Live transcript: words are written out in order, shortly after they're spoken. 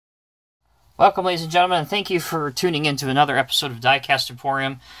Welcome, ladies and gentlemen, and thank you for tuning in to another episode of Diecast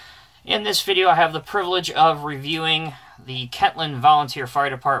Emporium. In this video, I have the privilege of reviewing the Kentland Volunteer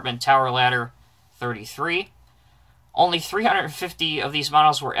Fire Department Tower Ladder 33. Only 350 of these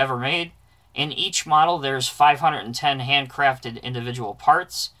models were ever made. In each model, there's 510 handcrafted individual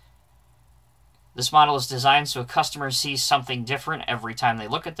parts. This model is designed so customers see something different every time they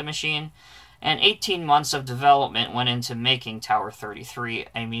look at the machine. And 18 months of development went into making Tower 33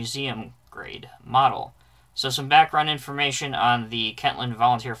 a museum-grade model. So some background information on the Kentland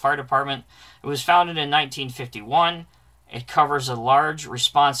Volunteer Fire Department. It was founded in 1951. It covers a large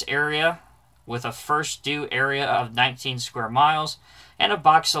response area with a first due area of 19 square miles and a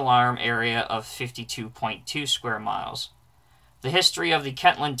box alarm area of 52.2 square miles. The history of the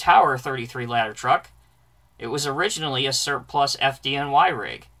Kentland Tower 33 ladder truck. It was originally a surplus FDNY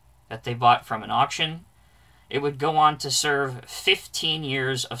rig that they bought from an auction. It would go on to serve 15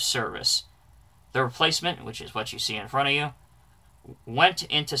 years of service. The replacement, which is what you see in front of you, went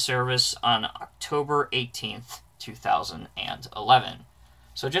into service on October 18th, 2011.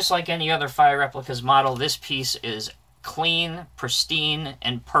 So just like any other Fire Replicas model, this piece is clean, pristine,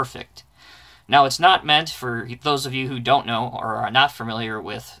 and perfect. Now, it's not meant for those of you who don't know or are not familiar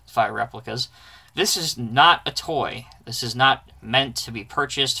with Fire Replicas. This is not a toy. This is not meant to be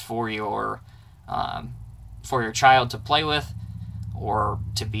purchased for your child to play with, or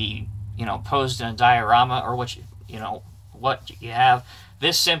to be, posed in a diorama, or what you have.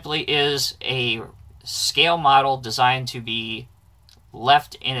 This simply is a scale model designed to be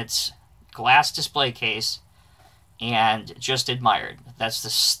left in its glass display case and just admired.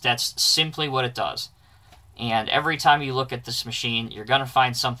 That's simply what it does. And every time you look at this machine, you're going to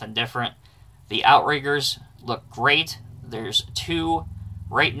find something different. The outriggers look great. There's two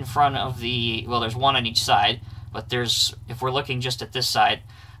right in front of the, well, there's one on each side, but there's, if we're looking just at this side,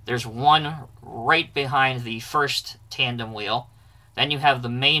 there's one right behind the first tandem wheel. Then you have the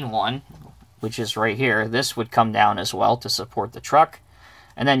main one, which is right here. This would come down as well to support the truck.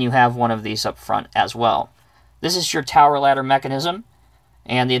 And then you have one of these up front as well. This is your tower ladder mechanism.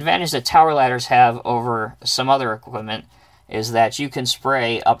 And the advantage that tower ladders have over some other equipment is that you can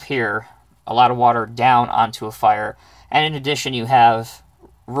spray up here a lot of water down onto a fire. And in addition, you have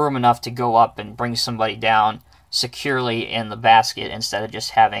room enough to go up and bring somebody down securely in the basket instead of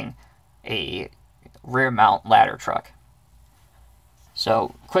just having a rear mount ladder truck.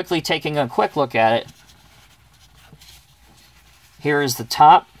 So quickly taking a quick look at it, here is the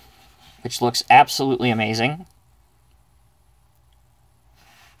top, which looks absolutely amazing.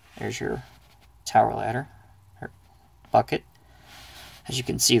 There's your tower ladder, or bucket. As you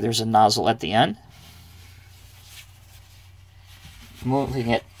can see, there's a nozzle at the end. Moving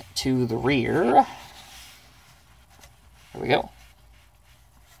it to the rear. There we go.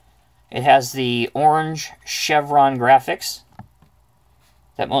 It has the orange chevron graphics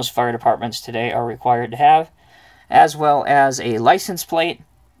that most fire departments today are required to have, as well as a license plate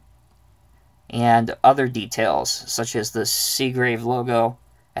and other details, such as the Seagrave logo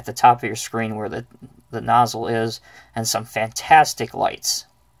at the top of your screen where the nozzle is, and some fantastic lights,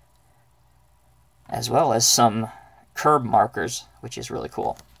 as well as some curb markers, which is really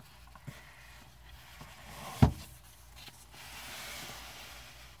cool.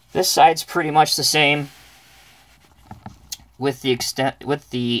 This side's pretty much the same, with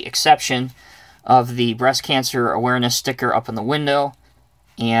the exception of the breast cancer awareness sticker up in the window,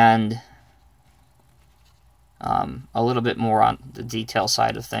 and a little bit more on the detail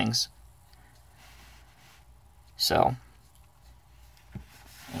side of things. So,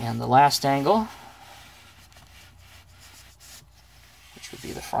 and the last angle, which would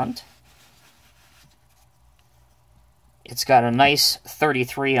be the front. It's got a nice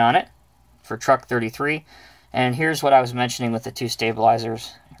 33 on it for truck 33. And here's what I was mentioning with the two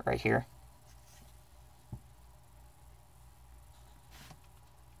stabilizers right here.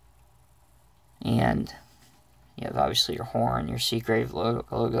 And you have obviously your horn, your Seagrave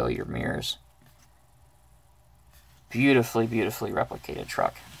logo, your mirrors. Beautifully, beautifully replicated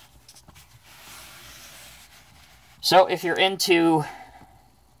truck. So if you're into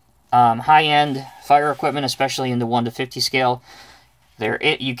high-end fire equipment, especially in the 1 to 50 scale,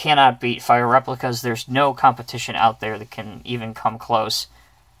 you cannot beat Fire Replicas. There's no competition out there that can even come close.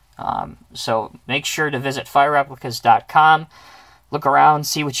 So make sure to visit firereplicas.com. Look around,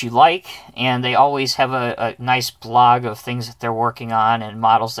 see what you like, and they always have a nice blog of things that they're working on and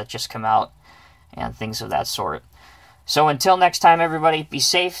models that just come out and things of that sort. So until next time, everybody, be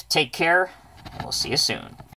safe, take care, and we'll see you soon.